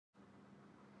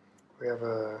We have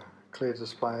a clear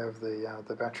display of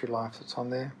the battery life that's on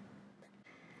there.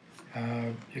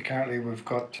 Currently we've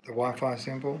got the Wi-Fi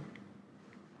symbol,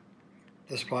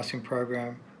 the splicing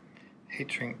program,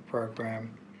 heat shrink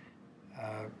program,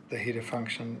 the heater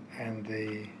function, and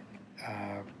the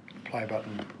play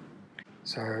button.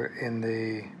 So in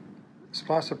the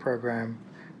splicer program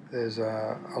there's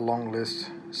a long list.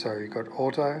 So you've got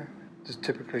auto, this is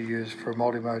typically used for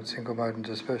multi-mode, single mode and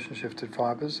dispersion shifted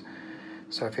fibres.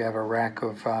 So if you have a rack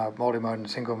of multi-mode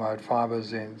and single mode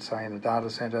fibres in, say, in a data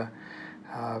centre,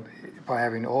 by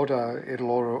having auto, it'll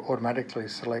automatically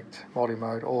select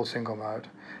multi-mode or single mode.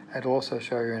 It'll also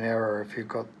show you an error if you've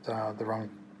got the wrong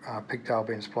pigtail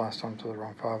being spliced onto the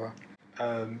wrong fibre.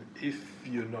 If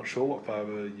you're not sure what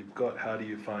fibre you've got, how do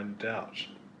you find out?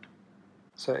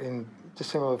 So in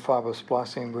dissimilar fibre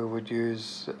splicing, we would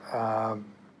use, well,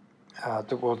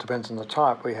 it depends on the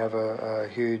type. We have a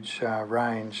huge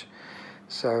range.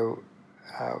 So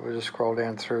we'll just scroll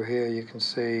down through here. You can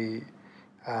see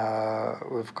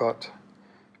we've got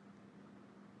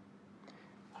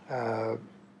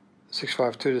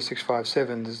 652 to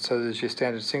 657. So there's your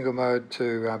standard single mode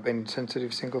to bending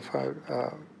sensitive single mode.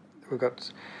 We've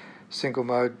got single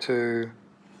mode to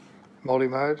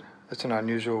multi-mode. It's an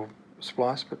unusual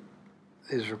splice, but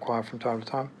is required from time to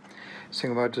time.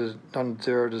 Single mode to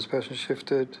non-zero dispersion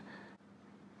shifted.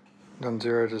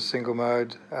 Non-zero to single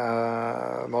mode,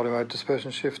 multi-mode dispersion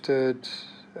shifted,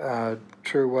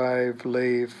 true wave,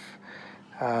 leaf,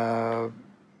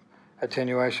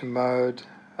 attenuation mode.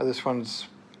 This one's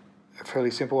a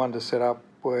fairly simple one to set up,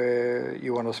 where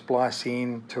you want to splice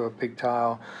in to a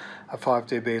pigtail a 5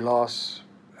 dB loss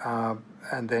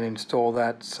and then install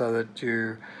that so that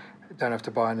you don't have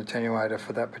to buy an attenuator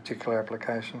for that particular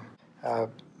application.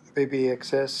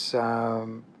 BBXS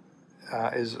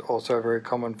is also a very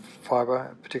common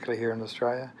fibre, particularly here in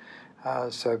Australia.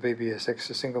 So BBSX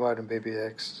to single mode and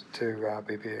BBX to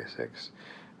BBSX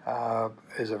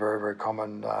is a very, very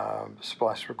common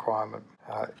splice requirement.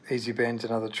 Easy Bend's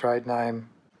another trade name.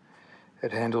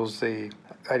 It handles the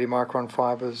 80 micron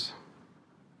fibres,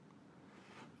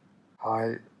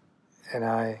 high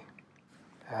NA,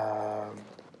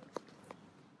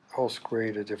 whole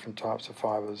screed of different types of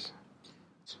fibres.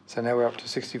 So now we're up to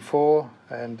 64,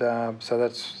 and so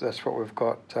that's what we've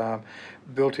got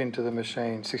built into the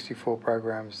machine, 64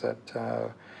 programs that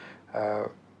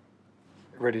are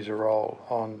ready to roll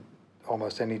on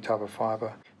almost any type of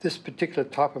fibre. This particular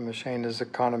type of machine is the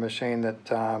kind of machine that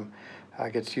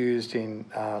gets used in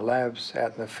labs,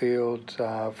 out in the field,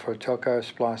 for telco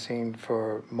splicing,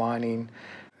 for mining.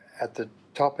 At the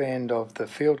top end of the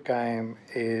field game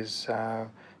is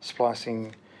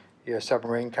splicing your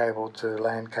submarine cable to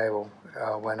land cable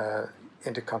when a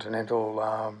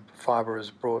intercontinental fibre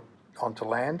is brought onto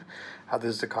land.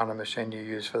 This is the kind of machine you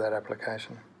use for that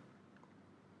application.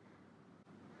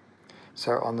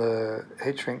 So on the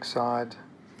heat shrink side,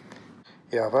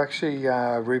 yeah, I've actually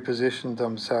repositioned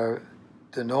them. So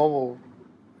the normal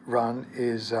run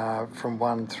is from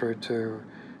 1 through to,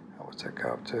 what's that go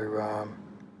up to?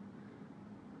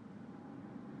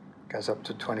 Goes up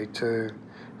to 22.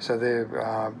 So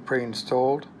they're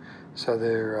pre-installed. So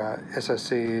their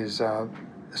SoC is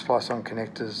splice-on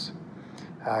connectors.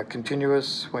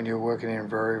 Continuous, when you're working in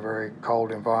very, very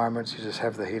cold environments, you just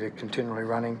have the heater continually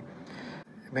running.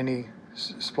 Mini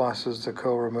splicers to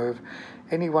curl remove.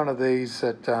 Any one of these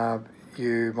that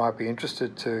you might be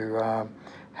interested to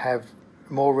have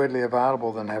more readily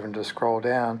available than having to scroll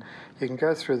down, you can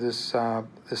go through this,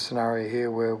 this scenario here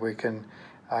where we can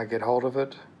get hold of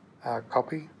it,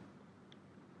 copy.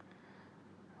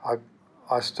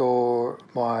 I store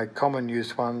my common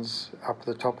use ones up at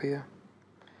the top here,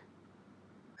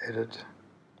 edit,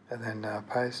 and then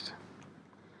paste.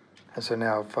 And so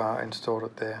now I've installed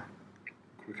it there.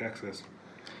 Quick access.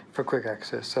 For quick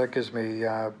access. So it gives me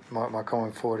my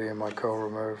common 40 and my curl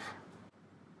remove.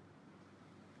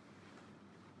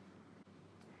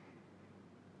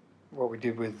 What we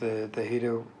did with the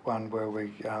heater one where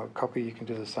we copy, you can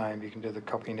do the same. You can do the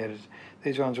copy and edit.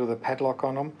 These ones with a padlock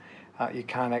on them, you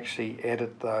can't actually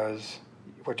edit those.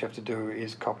 What you have to do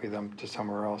is copy them to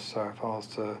somewhere else. So if I was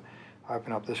to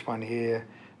open up this one here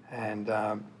and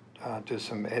do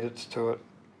some edits to it,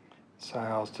 so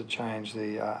I was to change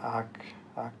the arc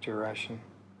duration,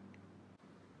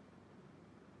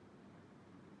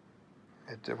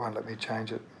 it won't let me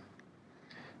change it.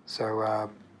 So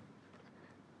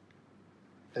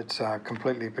it's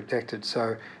completely protected.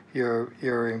 So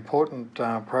your important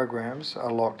programs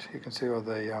are locked. You can see all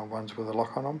the ones with a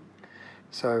lock on them.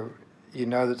 So you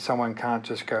know that someone can't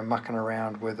just go mucking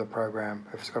around with the program.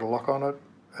 If it's got a lock on it,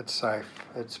 it's safe.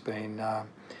 It's been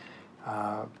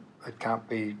it can't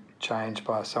be changed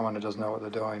by someone who doesn't know what they're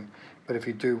doing. But if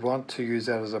you do want to use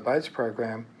that as a base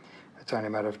program, it's only a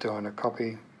matter of doing a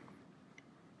copy,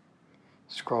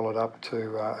 scroll it up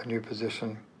to a new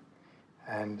position,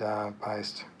 and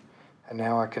paste. And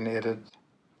now I can edit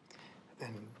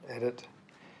and edit.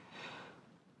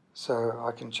 So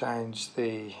I can change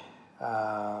the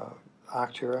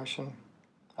arc duration.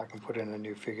 I can put in a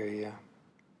new figure here.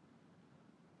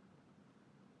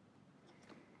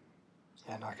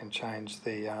 And I can change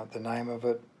the name of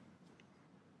it.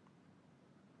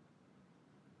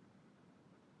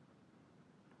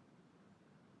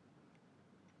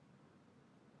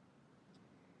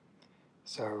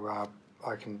 So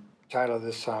I can tailor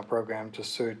this program to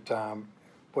suit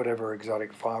whatever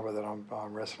exotic fiber that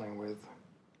I'm wrestling with.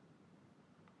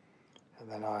 And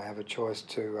then I have a choice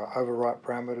to overwrite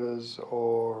parameters,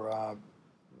 or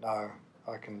no,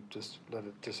 I can just let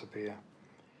it disappear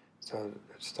so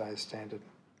it stays standard.